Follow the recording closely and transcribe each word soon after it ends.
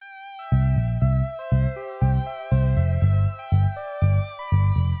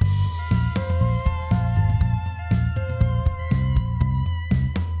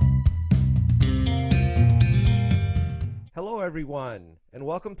everyone, and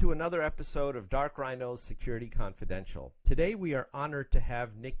welcome to another episode of Dark Rhino's Security Confidential. Today, we are honored to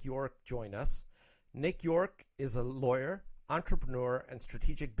have Nick York join us. Nick York is a lawyer, entrepreneur, and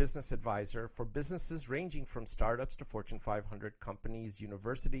strategic business advisor for businesses ranging from startups to Fortune 500 companies,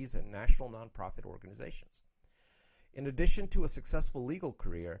 universities, and national nonprofit organizations. In addition to a successful legal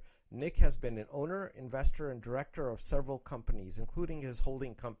career, Nick has been an owner, investor, and director of several companies, including his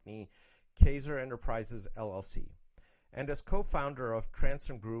holding company, Kaiser Enterprises, LLC. And as co-founder of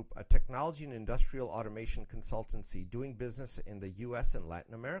Transom Group, a technology and industrial automation consultancy doing business in the U.S. and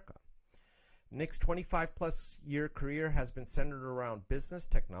Latin America. Nick's 25-plus year career has been centered around business,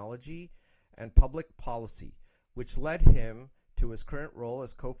 technology, and public policy, which led him to his current role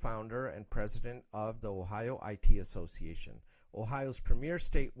as co-founder and president of the Ohio IT Association, Ohio's premier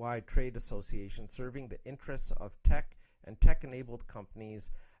statewide trade association serving the interests of tech and tech-enabled companies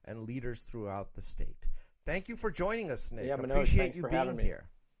and leaders throughout the state. Thank you for joining us, Nick. Yeah, Manoj, appreciate you being here.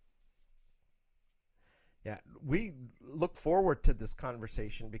 Yeah, we look forward to this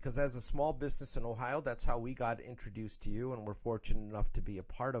conversation because as a small business in Ohio, that's how we got introduced to you, and we're fortunate enough to be a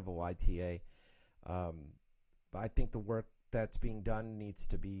part of OITA. But I think the work that's being done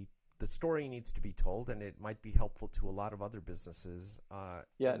the story needs to be told, and it might be helpful to a lot of other businesses. I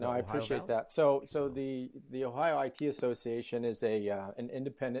appreciate that. So the Ohio IT Association is an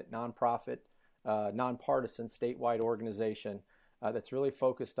independent nonprofit, nonpartisan statewide organization that's really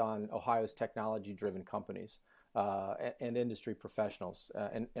focused on Ohio's technology-driven companies and industry professionals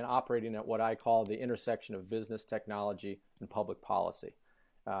and operating at what I call the intersection of business, technology, and public policy.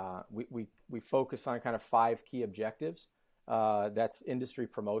 We focus on kind of 5 key objectives. That's industry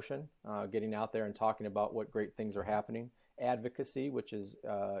promotion, getting out there and talking about what great things are happening. Advocacy, which is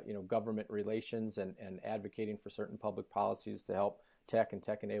government relations and advocating for certain public policies to help tech and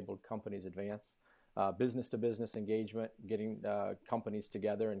tech-enabled companies advance. Business-to-business engagement, getting companies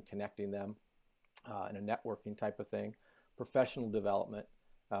together and connecting them in a networking type of thing. Professional development,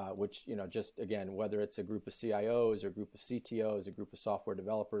 which, just again, whether it's a group of CIOs or a group of CTOs, a group of software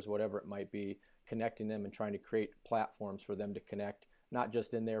developers, whatever it might be, connecting them and trying to create platforms for them to connect, not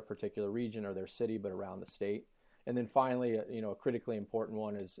just in their particular region or their city, but around the state. And then finally, a critically important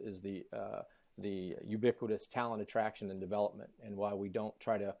one is the ubiquitous talent attraction and development. And while we don't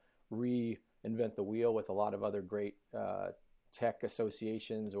try to reinvent the wheel with a lot of other great tech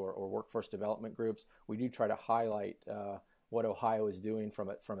associations or workforce development groups, we do try to highlight what Ohio is doing from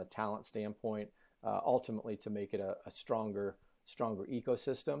a talent standpoint, ultimately to make it a stronger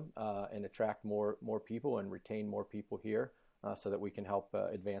ecosystem and attract more people and retain more people here so that we can help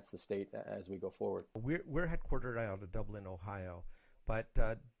advance the state as we go forward. We're headquartered out of Dublin, Ohio, but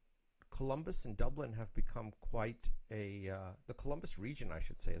Columbus and Dublin have become quite the Columbus region, I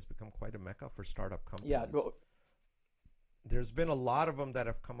should say, has become quite a mecca for startup companies. Yeah. There's been a lot of them that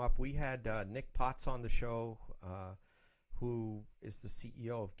have come up. We had Nick Potts on the show, who is the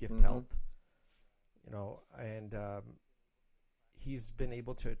CEO of Gift Health, and he's been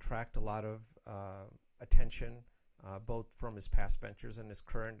able to attract a lot of attention, both from his past ventures and his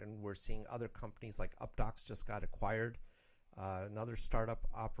current, and we're seeing other companies like UpDocs just got acquired. Another startup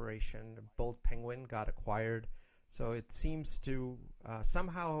operation, Bold Penguin, got acquired. So it seems to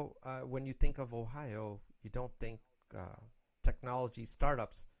somehow, when you think of Ohio, you don't think technology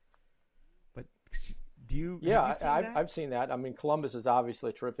startups. But do you? Yeah, have you seen that? I've seen that. I mean, Columbus is obviously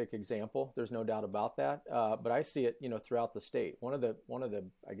a terrific example. There's no doubt about that. But I see it, throughout the state. One of the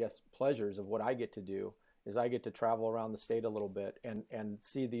I guess pleasures of what I get to do is I get to travel around the state a little bit and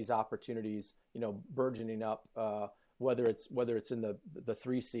see these opportunities, burgeoning up. Whether it's in the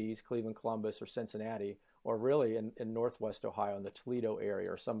 3 Cs, Cleveland, Columbus, or Cincinnati, or really in Northwest Ohio, in the Toledo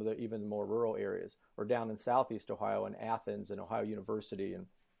area, or some of the even more rural areas, or down in Southeast Ohio in Athens and Ohio University, and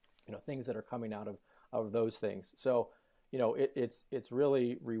things that are coming out of those things. So, it's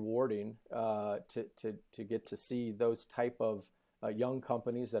really rewarding to get to see those type of young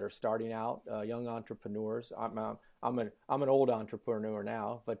companies that are starting out, young entrepreneurs. I'm an old entrepreneur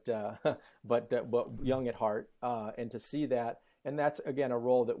now, but young at heart, and to see that, and that's again a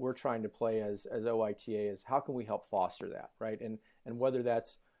role that we're trying to play as OITA is how can we help foster that, right? And whether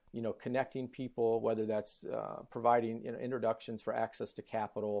that's connecting people, whether that's providing introductions for access to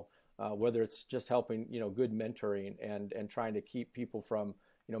capital, whether it's just helping good mentoring and trying to keep people from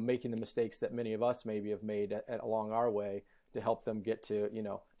making the mistakes that many of us maybe have made along our way to help them get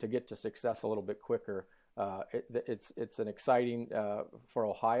to success a little bit quicker. It's an exciting for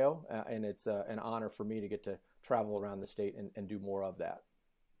Ohio, and it's an honor for me to get to travel around the state and do more of that.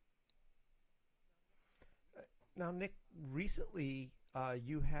 Now, Nick, recently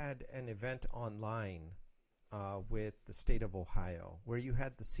you had an event online with the state of Ohio, where you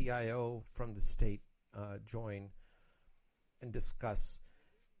had the CIO from the state join and discuss.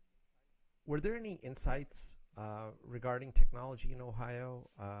 Were there any insights regarding technology in Ohio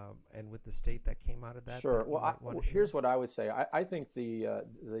and with the state that came out of that? Sure. That Well, here's what I would say. I think the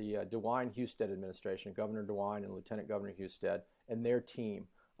DeWine-Husted administration, Governor DeWine and Lieutenant Governor Husted, and their team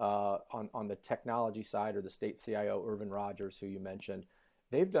on the technology side, or the state CIO, Irvin Rogers, who you mentioned,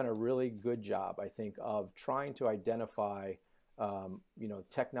 they've done a really good job, I think, of trying to identify,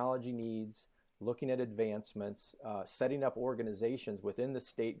 technology needs, looking at advancements, setting up organizations within the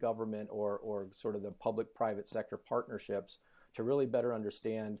state government or sort of the public-private sector partnerships to really better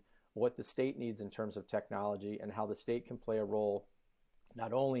understand what the state needs in terms of technology and how the state can play a role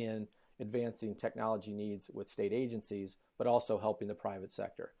not only in advancing technology needs with state agencies, but also helping the private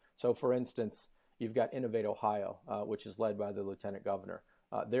sector. So for instance, you've got Innovate Ohio, which is led by the Lieutenant Governor.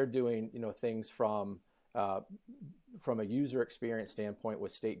 They're doing things from a user experience standpoint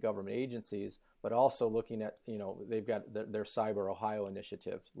with state government agencies, but also looking at, they've got their Cyber Ohio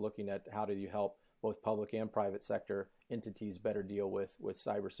initiative, looking at how do you help both public and private sector entities better deal with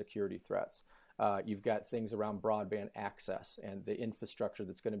cybersecurity threats. You've got things around broadband access and the infrastructure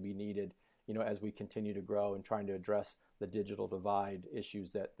that's going to be needed, as we continue to grow and trying to address the digital divide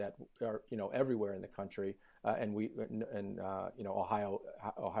issues that are, everywhere in the country, and Ohio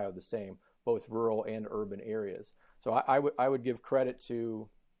the same, both rural and urban areas. So I would give credit to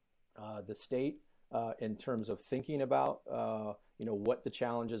the state in terms of thinking about what the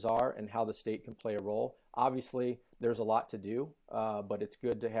challenges are and how the state can play a role. Obviously, there's a lot to do, but it's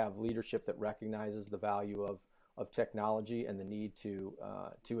good to have leadership that recognizes the value of technology and the need to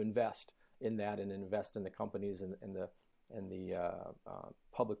invest in that and invest in the companies and the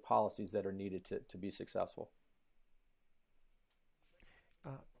public policies that are needed to be successful.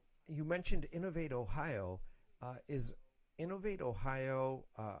 You mentioned Innovate Ohio. Is Innovate Ohio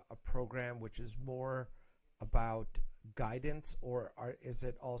a program which is more about guidance, or is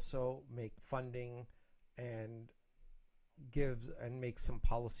it also make funding and make some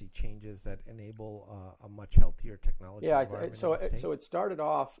policy changes that enable a much healthier technology environment? So it started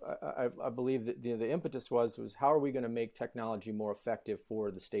off, I believe that the impetus was how are we going to make technology more effective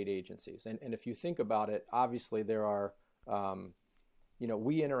for the state agencies? And if you think about it, obviously there are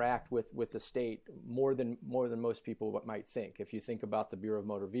we interact with the state more than most people might think. If you think about the Bureau of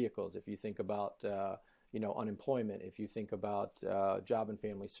Motor Vehicles, if you think about unemployment, if you think about Job and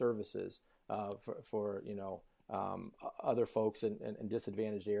Family Services for other folks in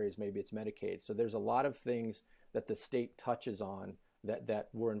disadvantaged areas, maybe it's Medicaid. So there's a lot of things that the state touches on that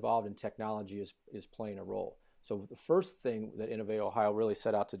we're involved in. Technology is playing a role. So the first thing that Innovate Ohio really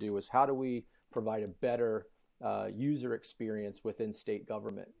set out to do was how do we provide a better user experience within state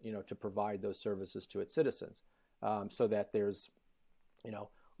government, to provide those services to its citizens, so that there's,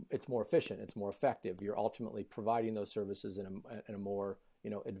 it's more efficient, it's more effective. You're ultimately providing those services in a more,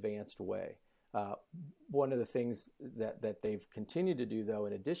 advanced way. One of the things that they've continued to do, though,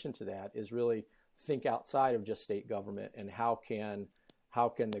 in addition to that, is really think outside of just state government and how can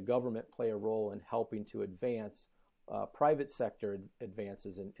the government play a role in helping to advance private sector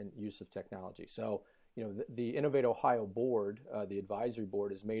advances in use of technology. So, the Innovate Ohio board, the advisory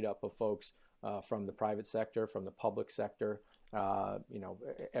board, is made up of folks from the private sector, from the public sector,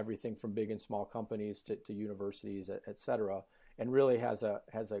 everything from big and small companies to universities, et cetera, and really has a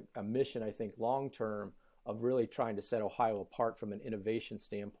mission, I think, long term, of really trying to set Ohio apart from an innovation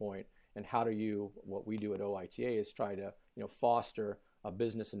standpoint. And how do what we do at OITA is try to foster a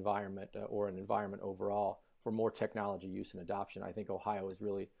business environment or an environment overall for more technology use and adoption. I think Ohio is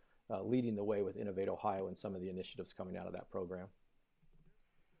really leading the way with Innovate Ohio and some of the initiatives coming out of that program.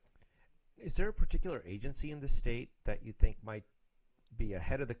 Is there a particular agency in the state that you think might be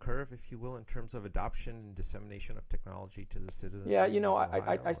ahead of the curve, if you will, in terms of adoption and dissemination of technology to the citizens? Yeah,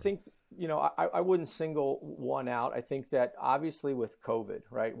 I think, I wouldn't single one out. I think that obviously with COVID,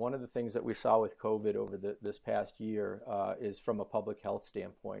 right, one of the things that we saw with COVID over this past year is from a public health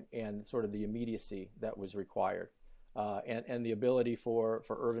standpoint and sort of the immediacy that was required. And the ability for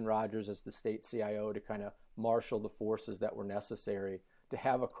Irvin Rogers as the state CIO to kind of marshal the forces that were necessary to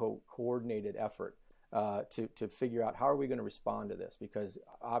have a coordinated effort to figure out how are we going to respond to this, because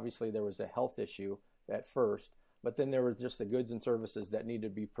obviously there was a health issue at first, but then there was just the goods and services that needed to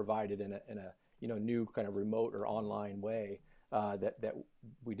be provided in a new kind of remote or online way that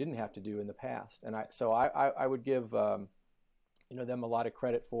we didn't have to do in the past. And I would give them a lot of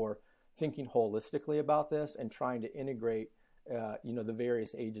credit for thinking holistically about this and trying to integrate the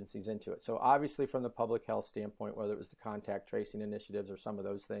various agencies into it. So obviously from the public health standpoint, whether it was the contact tracing initiatives or some of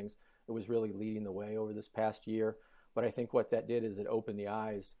those things, it was really leading the way over this past year. But I think what that did is it opened the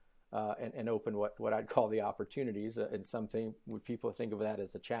eyes and opened what I'd call the opportunities. And something people think of that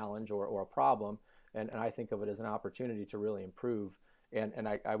as a challenge or a problem, and I think of it as an opportunity to really improve. And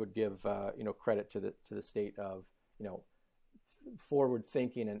I would give credit to the state of forward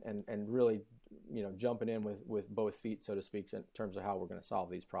thinking and really jumping in with both feet, so to speak, in terms of how we're going to solve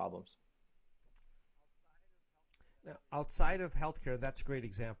these problems. Now, outside of healthcare, that's a great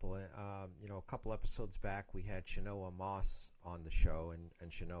example. A couple episodes back, we had Shanoa Moss on the show,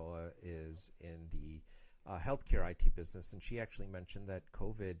 and Shanoa is in the healthcare IT business, and she actually mentioned that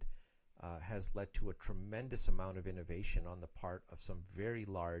COVID has led to a tremendous amount of innovation on the part of some very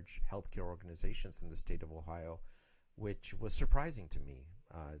large healthcare organizations in the state of Ohio, which was surprising to me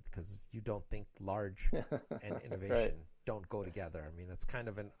because you don't think large and innovation right. don't go together. I mean, that's kind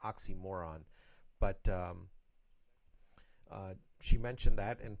of an oxymoron. But she mentioned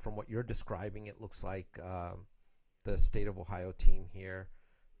that, and from what you're describing, it looks like the state of Ohio team here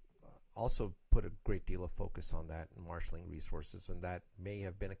also put a great deal of focus on that and marshaling resources, and that may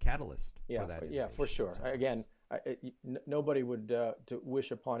have been a catalyst for that. Yeah, for sure. Again, nobody would to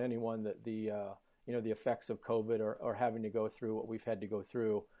wish upon anyone that the effects of COVID or having to go through what we've had to go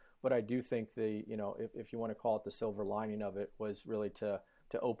through. But I do think if you want to call it the silver lining of it, was really to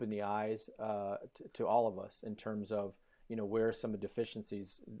open the eyes to all of us in terms of where some of the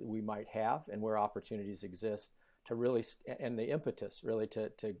deficiencies we might have and where opportunities exist to really, and the impetus really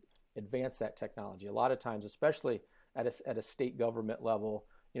to advance that technology. A lot of times, especially at a state government level,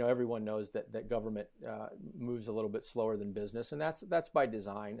 everyone knows that government moves a little bit slower than business, and that's by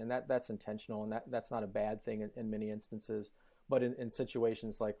design, and that's intentional, and that's not a bad thing in many instances. But in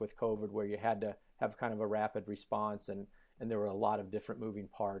situations like with COVID, where you had to have kind of a rapid response, and there were a lot of different moving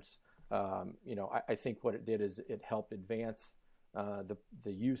parts, I think what it did is it helped advance the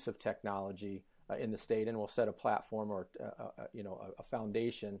use of technology in the state, and will set a platform or a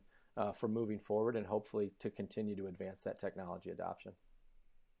foundation for moving forward, and hopefully to continue to advance that technology adoption.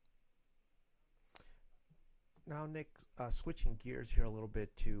 Now, Nick, switching gears here a little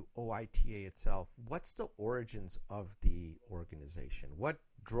bit to OITA itself, what's the origins of the organization? What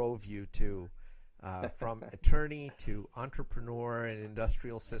drove you to, from attorney to entrepreneur in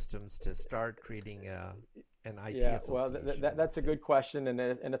industrial systems, to start creating an IT association? Well, that's a good question, and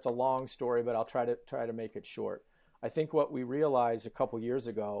it's a long story, but I'll try to make it short. I think what we realized a couple years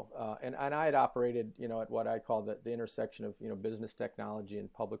ago, and I had operated, at what I call the intersection of, business technology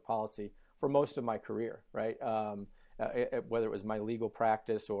and public policy for most of my career, right? Whether it was my legal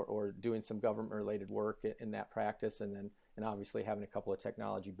practice or doing some government-related work in that practice, and obviously having a couple of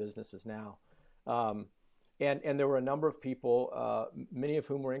technology businesses now. And there were a number of people, many of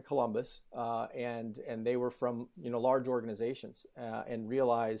whom were in Columbus, and they were from large organizations, and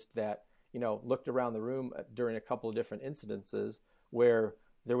realized that looked around the room during a couple of different incidences where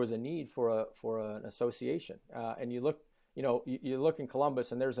there was a need for an association, and you look in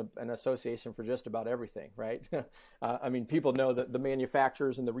Columbus, and there's an association for just about everything, right? I mean, people know the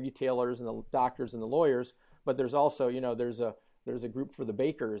manufacturers and the retailers and the doctors and the lawyers, but there's also there's a group for the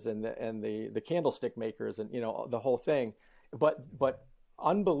bakers and the candlestick makers and the whole thing, but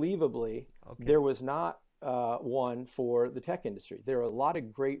unbelievably, okay, there was not one for the tech industry. There are a lot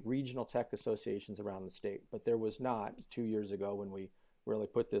of great regional tech associations around the state, but there was not 2 years ago, when we really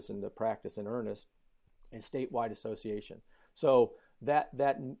put this into practice in earnest, a statewide association. So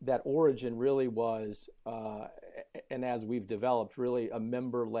that origin really was, and as we've developed, really a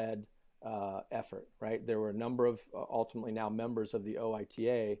member-led effort, right? There were a number of ultimately now members of the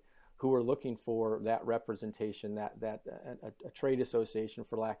OITA who were looking for that representation, that a trade association,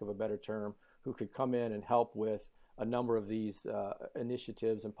 for lack of a better term, who could come in and help with a number of these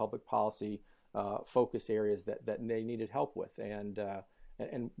initiatives and public policy focus areas that they needed help with, and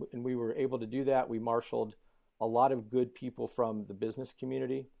we were able to do that. We marshaled a lot of good people from the business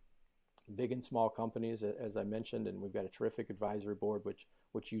community, big and small companies, as I mentioned, and we've got a terrific advisory board,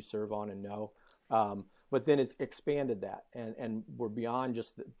 which you serve on and know. But then it expanded that, and we're beyond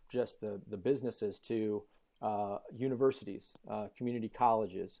just the businesses to universities, community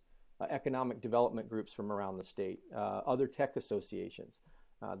colleges, economic development groups from around the state, other tech associations.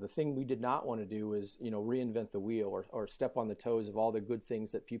 The thing we did not want to do is, reinvent the wheel or step on the toes of all the good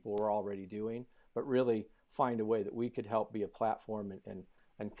things that people were already doing, but really find a way that we could help be a platform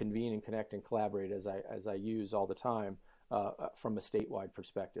and convene and connect and collaborate, as I use all the time, from a statewide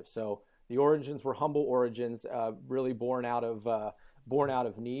perspective. So the origins were humble origins, really born out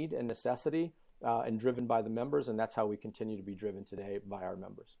of need and necessity, and driven by the members, and that's how we continue to be driven today by our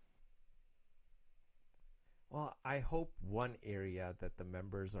members. Well, I hope one area that the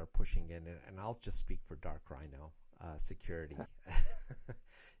members are pushing in, and I'll just speak for Dark Rhino Security,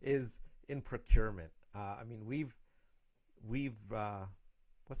 is in procurement. I mean, we've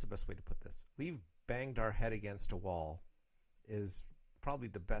what's the best way to put this? We've banged our head against a wall is probably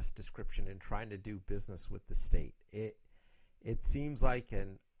the best description in trying to do business with the state. It seems like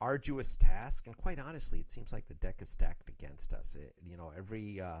an arduous task, and quite honestly, it seems like the deck is stacked against us.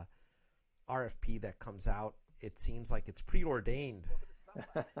 Every RFP that comes out, it seems like it's preordained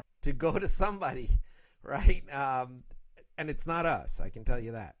to go to somebody, right? And it's not us, I can tell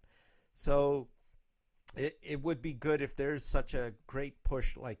you that. So it would be good if there's such a great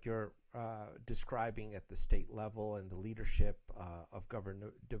push like you're describing at the state level, and the leadership of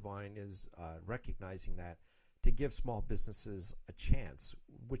Governor DeWine is recognizing that, to give small businesses a chance,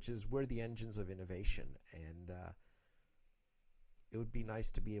 which is where the engines of innovation. And it would be nice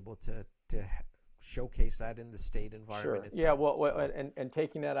to be able to showcase that in the state environment itself. Yeah, well, and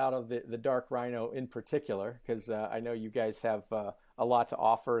taking that out of the Dark Rhino in particular, because I know you guys have a lot to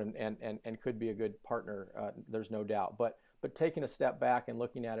offer and could be a good partner, there's no doubt. But taking a step back and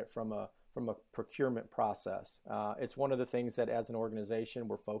looking at it from a procurement process, it's one of the things that as an organization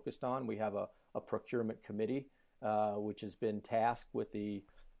we're focused on. We have a procurement committee, which has been tasked with the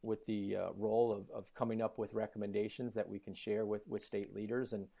role of coming up with recommendations that we can share with state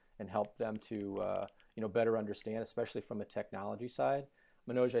leaders and help them to better understand, especially from a technology side.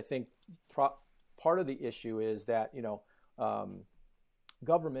 Manoj, I think part of the issue is that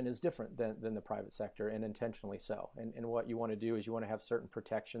government is different than the private sector, and intentionally so. And what you want to do is you want to have certain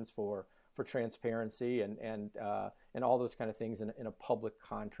protections for transparency and all those kind of things in a public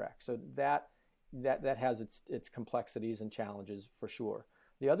contract. So that has its complexities and challenges for sure.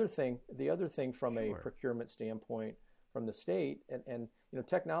 The other thing from a procurement standpoint from the state, and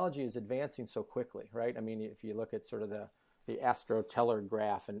technology is advancing so quickly, right? I mean, if you look at sort of the AstroTeller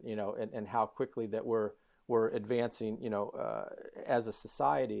graph, and how quickly that we're advancing, as a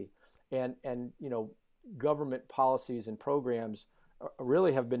society, and government policies and programs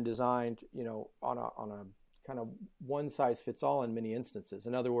really have been designed, on a kind of one size fits all in many instances.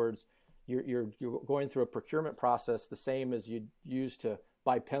 In other words, you're going through a procurement process the same as you'd use to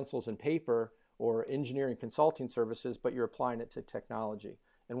buy pencils and paper or engineering consulting services, but you're applying it to technology.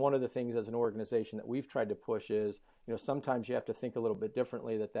 And one of the things as an organization that we've tried to push is, sometimes you have to think a little bit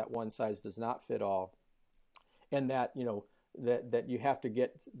differently, that one size does not fit all, and that, that you have to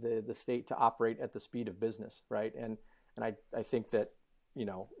get the state to operate at the speed of business, right? And I think that,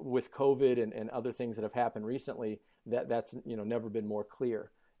 with COVID and other things that have happened recently, that's never been more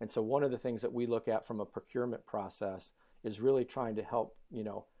clear. And so one of the things that we look at from a procurement process is really trying to help,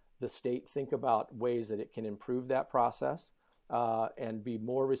 the state think about ways that it can improve that process, and be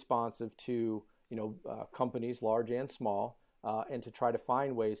more responsive to, companies large and small, and to try to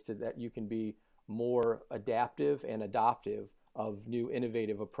find ways that you can be more adaptive and adoptive of new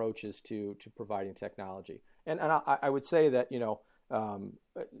innovative approaches to providing technology. And I would say that,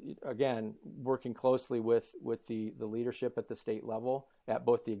 again, working closely with the leadership at the state level, at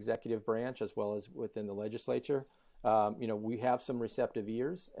both the executive branch as well as within the legislature, we have some receptive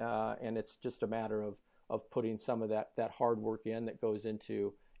ears, and it's just a matter of putting some of that hard work in that goes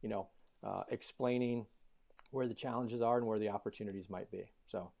into, explaining where the challenges are and where the opportunities might be.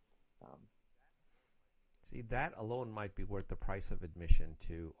 So, see, that alone might be worth the price of admission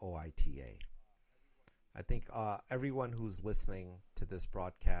to OITA. I think everyone who's listening to this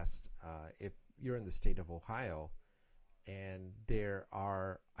broadcast, if you're in the state of Ohio and there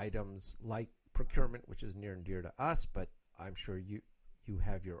are items like procurement, which is near and dear to us, but I'm sure you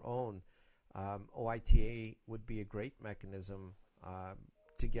have your own, OITA would be a great mechanism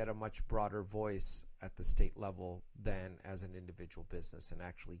to get a much broader voice at the state level than as an individual business, and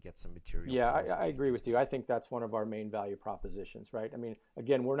actually get some material. Yeah, I agree with you. I think that's one of our main value propositions, right? I mean,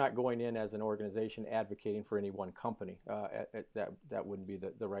 again, we're not going in as an organization advocating for any one company. That wouldn't be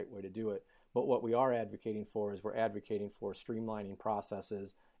the right way to do it. But what we are advocating for is we're advocating for streamlining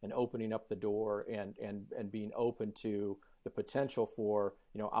processes and opening up the door and being open to the potential for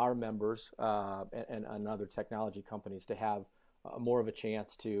our members and other technology companies to have more of a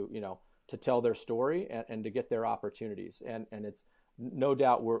chance to to tell their story and to get their opportunities. And it's no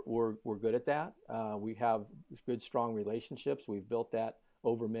doubt we're good at that. We have good, strong relationships. We've built that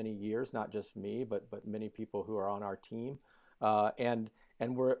over many years, not just me, but many people who are on our team. And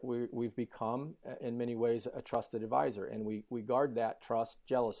we've become, in many ways, a trusted advisor, and we guard that trust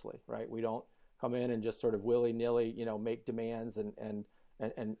jealously, right? We don't come in and just sort of willy-nilly, make demands and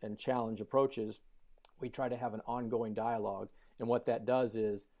challenge approaches. We try to have an ongoing dialogue, and what that does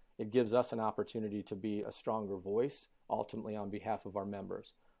is it gives us an opportunity to be a stronger voice, ultimately on behalf of our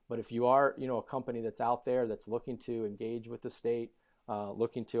members. But if you are, a company that's out there that's looking to engage with the state,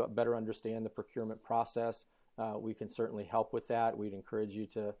 looking to better understand the procurement process, we can certainly help with that. We'd encourage you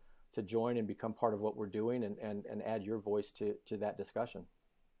to join and become part of what we're doing and add your voice to that discussion.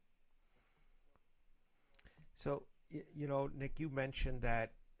 So, Nick, you mentioned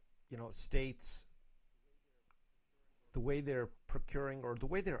that, states, the way they're procuring or the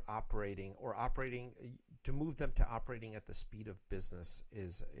way they're operating to move them to operating at the speed of business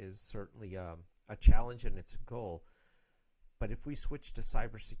is certainly a challenge, and it's a goal. But if we switch to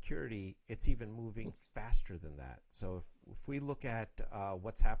cybersecurity, it's even moving faster than that. So if we look at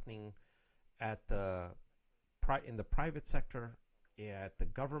what's happening in the private sector, at the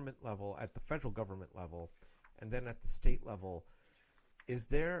government level, at the federal government level, and then at the state level, is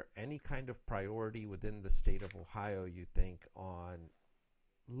there any kind of priority within the state of Ohio, you think, on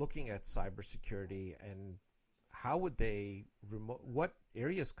looking at cybersecurity, and how would they what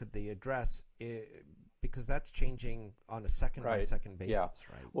areas could they address? Because that's changing on a second by second basis,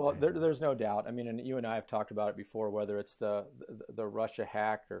 right? Well, there's no doubt. I mean, and you and I have talked about it before, whether it's the Russia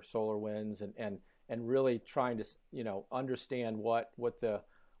hack or SolarWinds, and really trying to understand what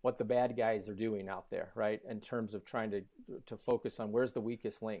the bad guys are doing out there, right? In terms of trying to focus on where's the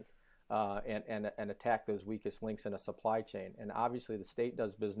weakest link, and attack those weakest links in a supply chain. And obviously, the state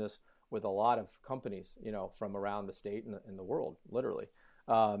does business with a lot of companies, from around the state and the world, literally.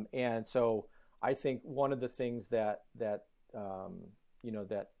 And so I think one of the things that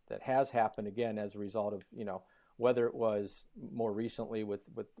has happened, again, as a result of, whether it was more recently with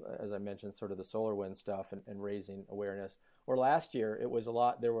as I mentioned, sort of the SolarWinds stuff and raising awareness, or last year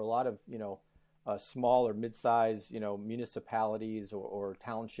there were a lot of small or mid-sized municipalities or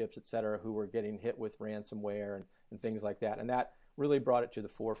townships, et cetera, who were getting hit with ransomware and things like that, and that really brought it to the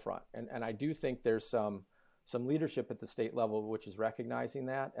forefront. And I do think there's some leadership at the state level which is recognizing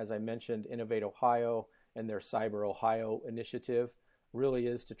that. As I mentioned, Innovate Ohio and their Cyber Ohio initiative really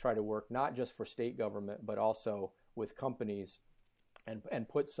is to try to work not just for state government, but also with companies and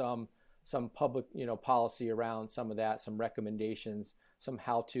put some public policy around some of that, some recommendations, some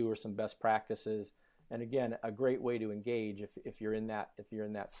how-to or some best practices. And again, a great way to engage if you're in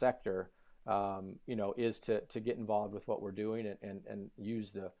that sector, is to get involved with what we're doing and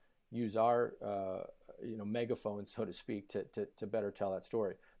use our megaphone, so to speak, to better tell that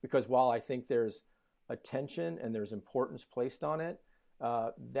story. Because while I think there's attention and there's importance placed on it,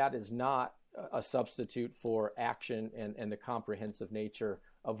 that is not a substitute for action and the comprehensive nature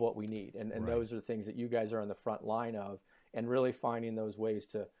of what we need. And right. Those are the things that you guys are on the front line of, and really finding those ways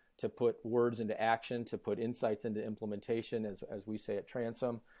to put words into action, to put insights into implementation, as we say at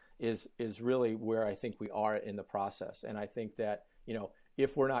Transom, is really where I think we are in the process. And I think that,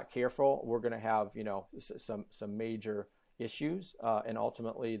 if we're not careful, we're going to have, some major issues. And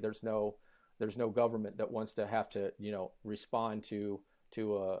ultimately, there's no government that wants to have to, respond to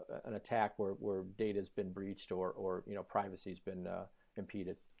an attack where data's been breached or privacy's been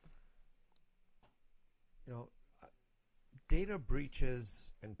impeded. Data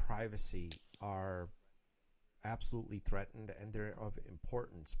breaches and privacy are absolutely threatened, and they're of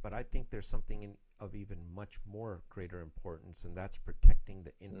importance. But I think there's something of even much more greater importance, and that's protecting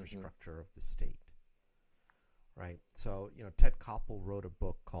the infrastructure of the state. Right. So, Ted Koppel wrote a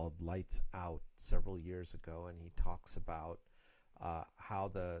book called Lights Out several years ago, and he talks about how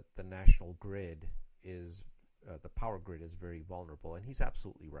the national grid is, the power grid is very vulnerable, and he's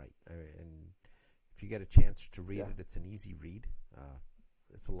absolutely right. And if you get a chance to read it, it's an easy read.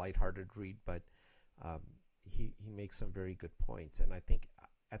 It's a lighthearted read, but he makes some very good points. And I think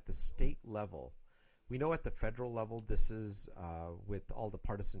at the state level, we know at the federal level, this is with all the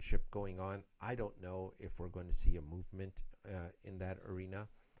partisanship going on, I don't know if we're going to see a movement in that arena.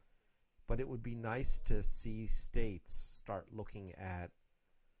 But it would be nice to see states start looking at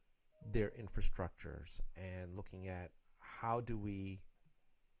their infrastructures and looking at how do we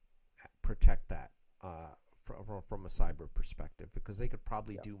protect that from a cyber perspective, because they could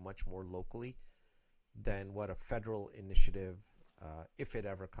probably do much more locally than what a federal initiative, if it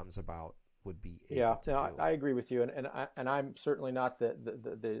ever comes about, would be able to do. I agree with you, and I'm certainly not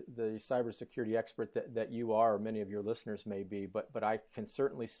the cybersecurity expert that you are, or many of your listeners may be, but I can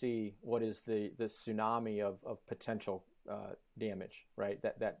certainly see what is the tsunami of potential damage, right?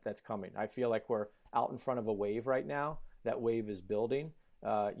 That's coming. I feel like we're out in front of a wave right now. That wave is building.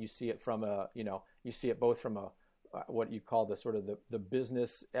 You see it from you see it both from what you call the sort of the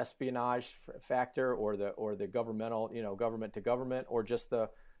business espionage factor, or the governmental, government to government, or just the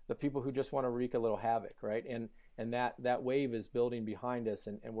the people who just want to wreak a little havoc, right? And that wave is building behind us,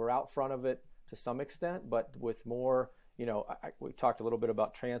 and we're out front of it to some extent, but with more, we talked a little bit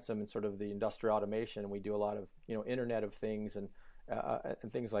about Transom and sort of the industrial automation, and we do a lot of, Internet of Things and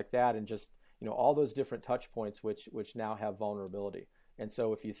things like that, and just, all those different touch points which now have vulnerability. And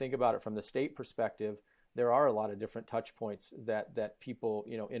so if you think about it from the state perspective, there are a lot of different touch points that people,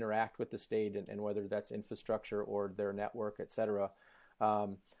 interact with the state, and whether that's infrastructure or their network, et cetera.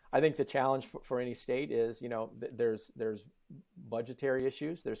 I think the challenge for any state is, there's budgetary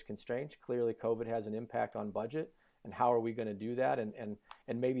issues, there's constraints. Clearly, COVID has an impact on budget, and how are we going to do that? And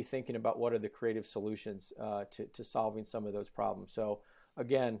maybe thinking about what are the creative solutions to solving some of those problems. So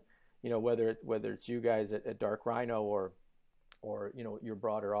again, whether it's you guys at Dark Rhino or your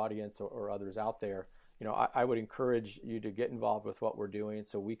broader audience or others out there, I would encourage you to get involved with what we're doing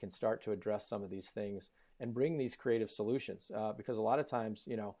so we can start to address some of these things and bring these creative solutions, because a lot of times,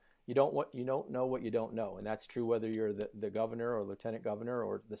 you don't know what you don't know, and that's true whether you're the governor or lieutenant governor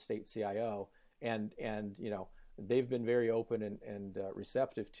or the state CIO, and they've been very open and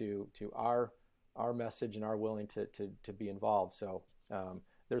receptive to our message, and are willing to be involved. So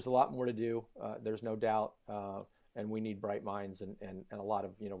there's a lot more to do. There's no doubt, and we need bright minds and a lot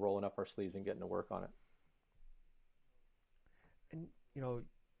of rolling up our sleeves and getting to work on it. And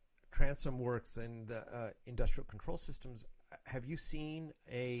Transom works in the industrial control systems. Have you seen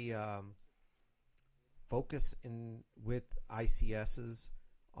a focus with ICSs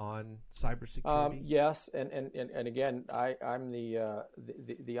on cybersecurity? Yes, and again, I'm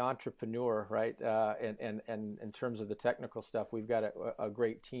the entrepreneur, right? And in terms of the technical stuff, we've got a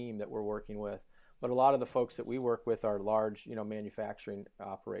great team that we're working with. But a lot of the folks that we work with are large, manufacturing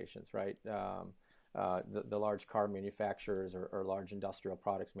operations, right? The large car manufacturers or large industrial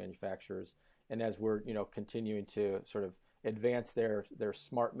products manufacturers. And as we're, continuing to sort of advance their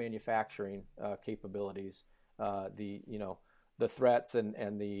smart manufacturing capabilities, the threats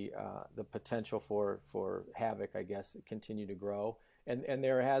and the potential for havoc, I guess, continue to grow. And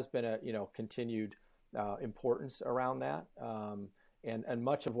there has been a, continued importance around that. And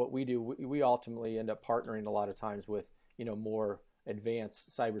much of what we do, we ultimately end up partnering a lot of times with, more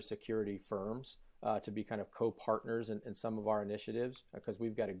advanced cybersecurity firms to be kind of co-partners in some of our initiatives, because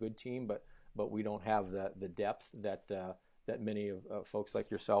we've got a good team, but we don't have the depth that many of folks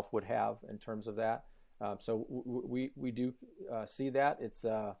like yourself would have in terms of that. So we do see that.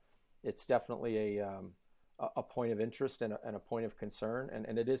 It's definitely a point of interest and a point of concern,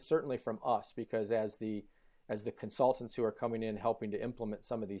 and it is certainly from us, because as the consultants who are coming in helping to implement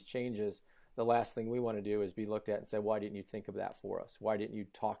some of these changes, the last thing we want to do is be looked at and say, why didn't you think of that for us? Why didn't you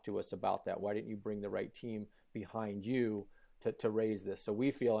talk to us about that? Why didn't you bring the right team behind you to raise this? So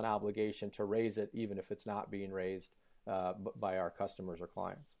we feel an obligation to raise it, even if it's not being raised by our customers or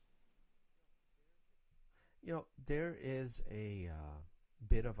clients. There is a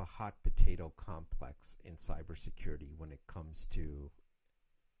bit of a hot potato complex in cybersecurity when it comes to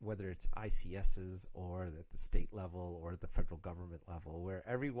whether it's ICSs or at the state level or the federal government level, where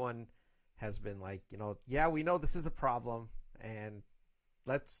everyone has been like, yeah, we know this is a problem, and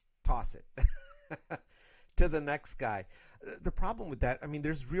let's toss it to the next guy. The problem with that,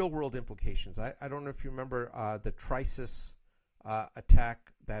 there's real world implications. I don't know if you remember the Trisis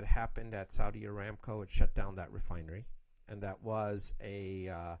attack that happened at Saudi Aramco. It shut down that refinery, and that was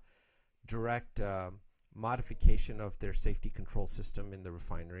a direct modification of their safety control system in the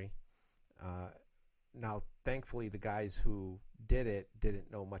refinery. Now, thankfully, the guys who did it didn't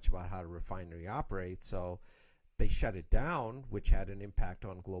know much about how the refinery operates, so they shut it down, which had an impact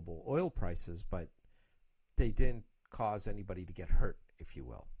on global oil prices, but they didn't cause anybody to get hurt, if you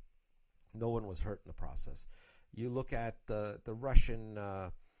will. No one was hurt in the process. You look at the Russian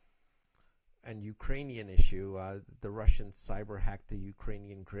and Ukrainian issue, the Russians cyber hacked the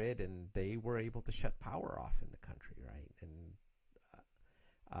Ukrainian grid, and they were able to shut power off in the country, right?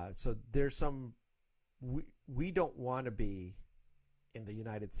 And so there's some, we don't want to be in the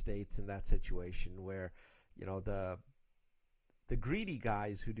United States in that situation where, the greedy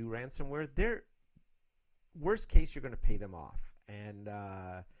guys who do ransomware, they're, worst case, you're going to pay them off. And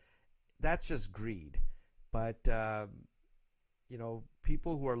that's just greed. But,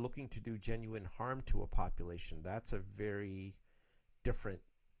 people who are looking to do genuine harm to a population, that's a very different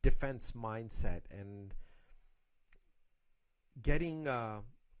defense mindset. And getting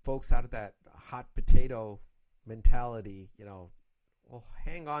folks out of that hot potato mentality, well,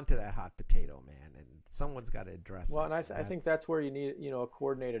 hang on to that hot potato, man, and someone's got to address it. Well, and I think that's where you need, a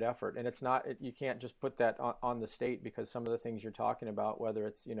coordinated effort. And it's not, you can't just put that on the state, because some of the things you're talking about, whether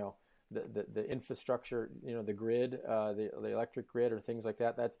it's, the infrastructure, the grid, the electric grid or things like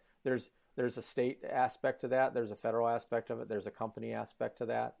that. There's a state aspect to that. There's a federal aspect of it. There's a company aspect to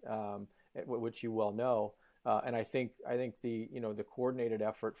that, which you well know. And I think the coordinated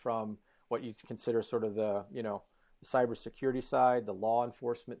effort from what you consider sort of the cybersecurity side, the law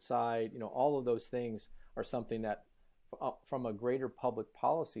enforcement side, all of those things are something that, from a greater public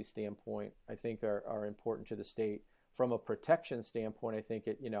policy standpoint, I think are important to the state. From a protection standpoint, I think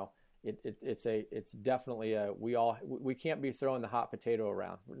it's definitely we can't be throwing the hot potato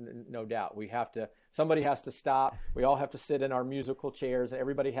around, no doubt. Somebody has to stop. We all have to sit in our musical chairs.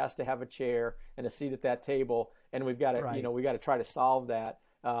 Everybody has to have a chair and a seat at that table, and we've got to we got to try to solve that.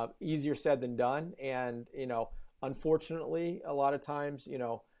 Easier said than done, and unfortunately, a lot of times,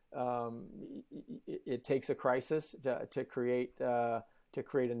 it takes a crisis to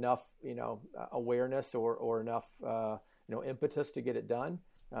create enough, awareness or enough, impetus to get it done.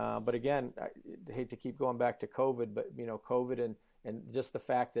 But again, I hate to keep going back to COVID, but COVID and just the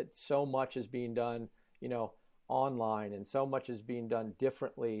fact that so much is being done, online, and so much is being done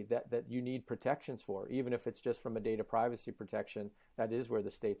differently that you need protections for, even if it's just from a data privacy protection. That is where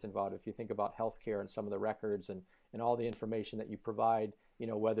the state's involved. If you think about healthcare and some of the records and all the information that you provide,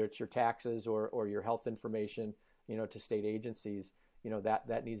 whether it's your taxes or your health information, to state agencies,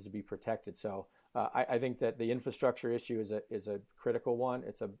 that needs to be protected. So I think that the infrastructure issue is a critical one.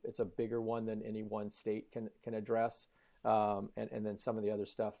 It's a bigger one than any one state can address. And then some of the other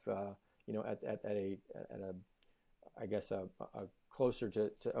stuff, at a closer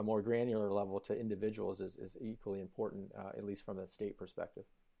to a more granular level to individuals is equally important, at least from a state perspective.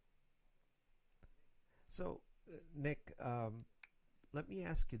 So, Nick, let me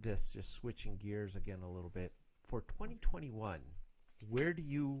ask you this, just switching gears again a little bit. For 2021, where do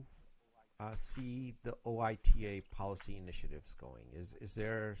you see the OITA policy initiatives going? Is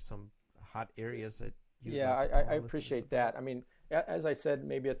there some hot areas that you? Yeah, I appreciate that. I mean, as I said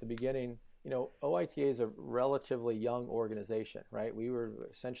maybe at the beginning, OITA is a relatively young organization, right? We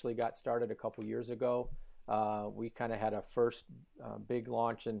essentially got started a couple years ago. We kind of had a first big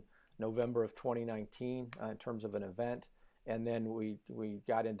launch in November of 2019 in terms of an event, and then we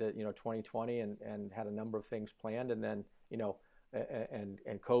got into 2020 and had a number of things planned, and then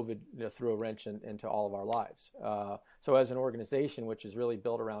and COVID threw a wrench into all of our lives. So as an organization, which is really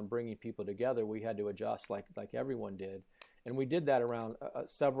built around bringing people together, we had to adjust like everyone did, and we did that around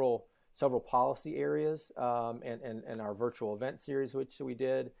several policy areas, and our virtual event series, which we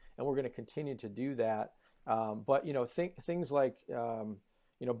did, and we're going to continue to do that. But things like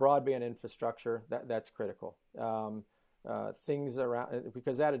broadband infrastructure, that's critical. Things around,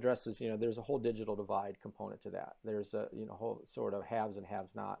 because that addresses, there's a whole digital divide component to that. There's a whole sort of haves and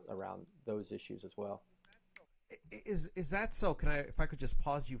haves not around those issues as well. Is that so? If I could just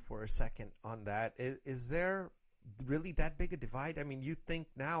pause you for a second on that. Is there really that big a divide? I mean, you think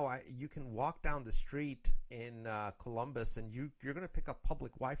now you can walk down the street in Columbus and you're going to pick up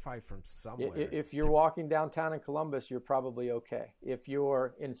public Wi-Fi from somewhere. If you're walking downtown in Columbus, you're probably okay. If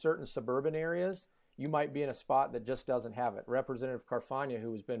you're in certain suburban areas, you might be in a spot that just doesn't have it. Representative Carfagna,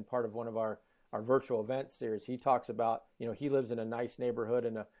 who has been part of one of our virtual event series, he talks about, he lives in a nice neighborhood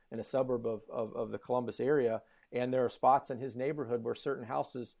in a suburb of the Columbus area, and there are spots in his neighborhood where certain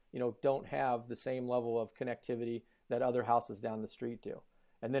houses, don't have the same level of connectivity that other houses down the street do.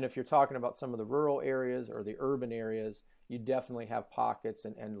 And then if you're talking about some of the rural areas or the urban areas, you definitely have pockets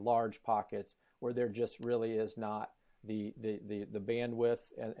and large pockets where there just really is not the bandwidth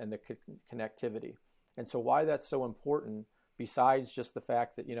and the connectivity. And so why that's so important, besides just the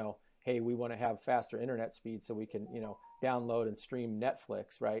fact that, hey, we want to have faster internet speed so we can, download and stream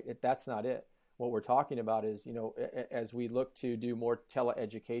Netflix, right? That's not it. What we're talking about is, as we look to do more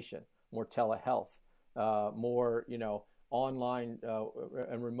teleeducation, more telehealth, more, online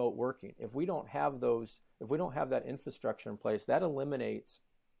and remote working. If we don't have that infrastructure in place, that eliminates,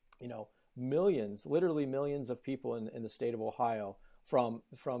 millions, literally millions of people in the state of Ohio from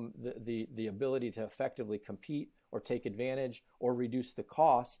the ability to effectively compete or take advantage or reduce the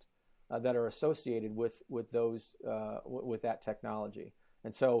cost that are associated with that technology.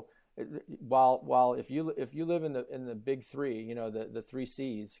 And so, while if you live in the big three, the three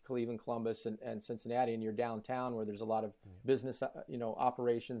C's, Cleveland, Columbus, and Cincinnati, and you're downtown where there's a lot of business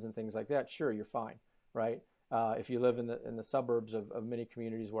operations and things like that, sure, you're fine, right? If you live in the suburbs of many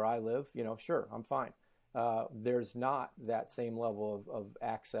communities where I live, sure, I'm fine. There's not that same level of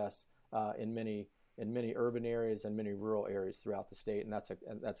access in many urban areas and many rural areas throughout the state, and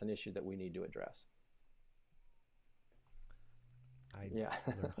that's an issue that we need to address. I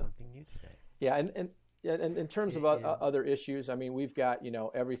learned something new today. Yeah, and Yeah, and in terms of other issues, I mean, we've got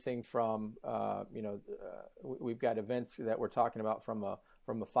everything from we've got events that we're talking about from a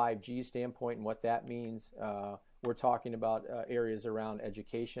 5G standpoint and what that means. We're talking about areas around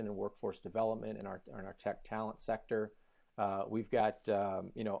education and workforce development in our tech talent sector. We've got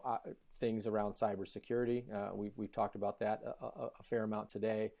things around cybersecurity. We've talked about that a fair amount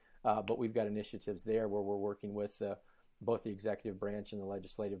today, but we've got initiatives there where we're working with both the executive branch and the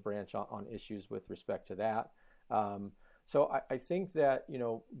legislative branch on issues with respect to that. So I think that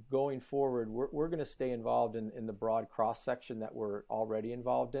going forward, we're going to stay involved in the broad cross section that we're already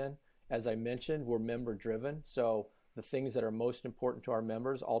involved in. As I mentioned, we're member driven, so the things that are most important to our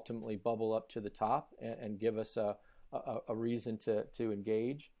members ultimately bubble up to the top and give us a reason to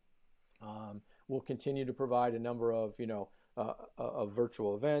engage. We'll continue to provide a number of of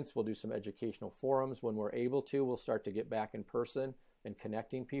virtual events. We'll do some educational forums. When we're able to, we'll start to get back in person and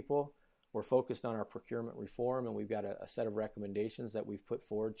connecting people. We're focused on our procurement reform, and we've got a set of recommendations that we've put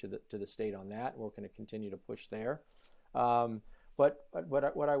forward to the state on that. And we're going to continue to push there. But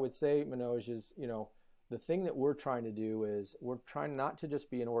what I would say, Manoj, is the thing that we're trying to do is we're trying not to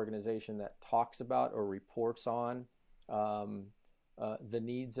just be an organization that talks about or reports on the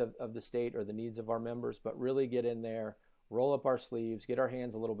needs of the state or the needs of our members, but really get in there, roll up our sleeves, get our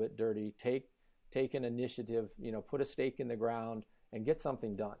hands a little bit dirty, take an initiative, put a stake in the ground and get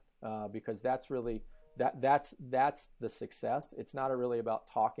something done. Because that's really that's the success. It's not really about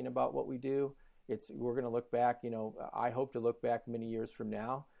talking about what we do. We're going to look back, I hope to look back many years from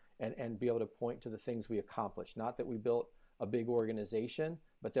now and be able to point to the things we accomplished. Not that we built a big organization,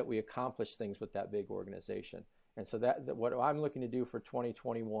 but that we accomplished things with that big organization. And so that what I'm looking to do for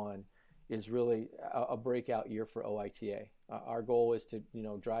 2021 is really a breakout year for OITA. Our goal is to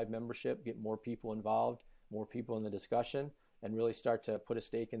drive membership, get more people involved, more people in the discussion, and really start to put a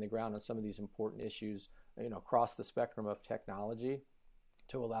stake in the ground on some of these important issues, across the spectrum of technology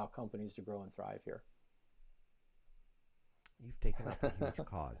to allow companies to grow and thrive here. You've taken up a huge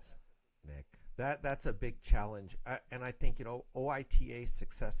cause, Nick. That's a big challenge. And I think, OITA's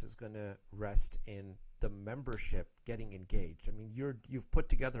success is going to rest in the membership getting engaged. I mean, you've put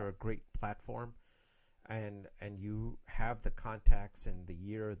together a great platform and you have the contacts in the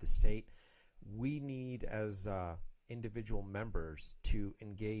year, the state. We need, as individual members, to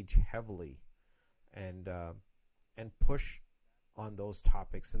engage heavily and push on those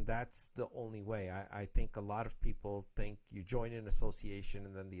topics, and that's the only way. I think a lot of people think you join an association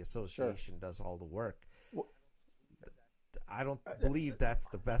and then the association does all the work. I don't believe that's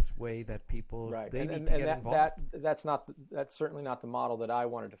the best way that people they need to get involved. That's certainly not the model that I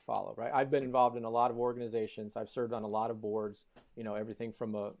wanted to follow. Right, I've been involved in a lot of organizations. I've served on a lot of boards. Everything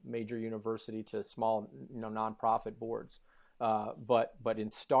from a major university to small nonprofit boards. But in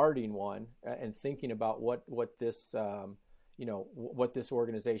starting one and thinking about what this what this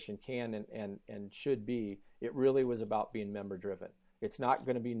organization can and should be, it really was about being member driven. It's not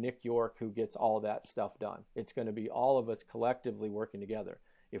going to be Nick York who gets all that stuff done. It's going to be all of us collectively working together.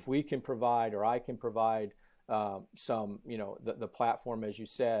 If we can provide, or I can provide some, the platform, as you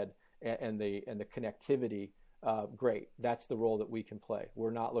said, and the connectivity, great. That's the role that we can play.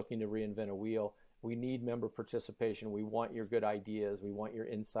 We're not looking to reinvent a wheel. We need member participation. We want your good ideas. We want your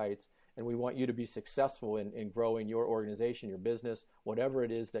insights. And we want you to be successful in growing your organization, your business, whatever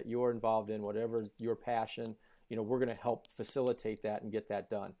it is that you're involved in, whatever is your passion. We're going to help facilitate that and get that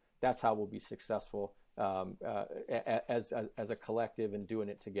done. That's how we'll be successful as a collective and doing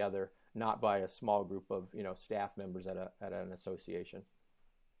it together, not by a small group of staff members at an association.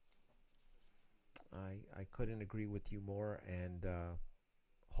 I couldn't agree with you more, and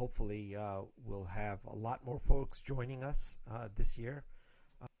hopefully we'll have a lot more folks joining us this year.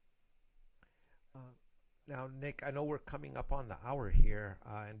 Now, Nick, I know we're coming up on the hour here,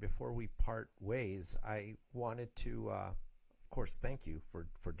 and before we part ways, I wanted to, of course, thank you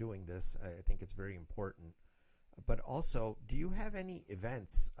for doing this. I think it's very important. But also, do you have any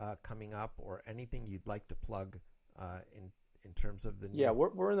events coming up or anything you'd like to plug in terms of the new? Yeah,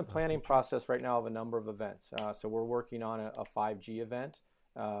 we're in the planning process right now of a number of events. So we're working on a 5G event.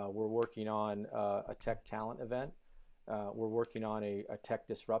 We're working on a tech talent event. We're working on a tech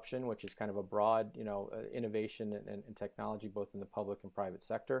disruption, which is kind of a broad, innovation and technology, both in the public and private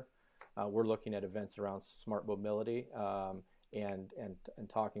sector. We're looking at events around smart mobility and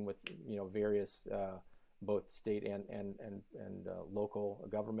talking with various both state and local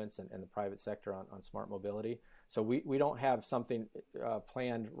governments and the private sector on smart mobility. So we don't have something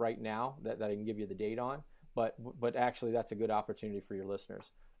planned right now that I can give you the date on, but actually that's a good opportunity for your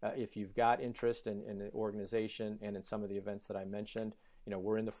listeners. If you've got interest in the organization and in some of the events that I mentioned,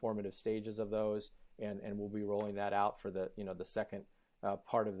 we're in the formative stages of those, and we'll be rolling that out for the second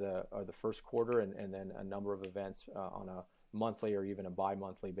part of the first quarter, and then a number of events on a monthly or even a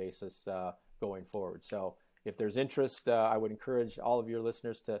bi-monthly basis going forward. So if there's interest, I would encourage all of your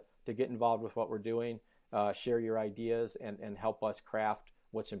listeners to get involved with what we're doing, share your ideas, and help us craft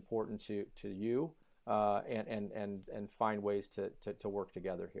what's important to you, and find ways to work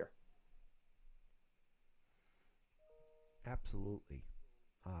together here. Absolutely.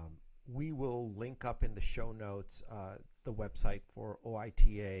 We will link up in the show notes the website for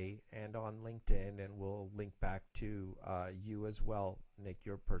OITA and on LinkedIn, and we'll link back to you as well, Nick,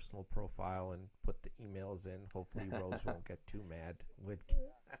 your personal profile, and put the emails in. Hopefully Rose won't get too mad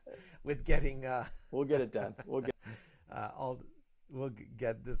with getting we'll get it done. We'll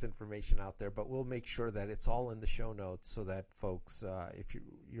get this information out there, but we'll make sure that it's all in the show notes so that folks, if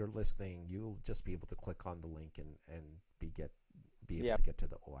you're listening, you'll just be able to click on the link and be able to get to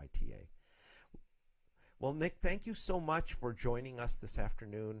the OITA. Well, Nick, thank you so much for joining us this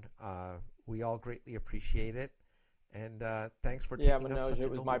afternoon. We all greatly appreciate it, and thanks for taking up such a noble cause. It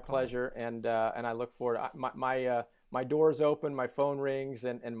was my pleasure, and I look forward. My door's open, my phone rings,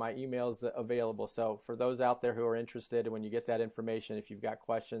 and my email's available. So for those out there who are interested, when you get that information, if you've got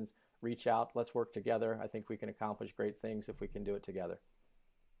questions, reach out. Let's work together. I think we can accomplish great things if we can do it together.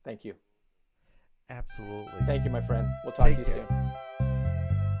 Thank you. Absolutely. Thank you, my friend. We'll talk to you soon.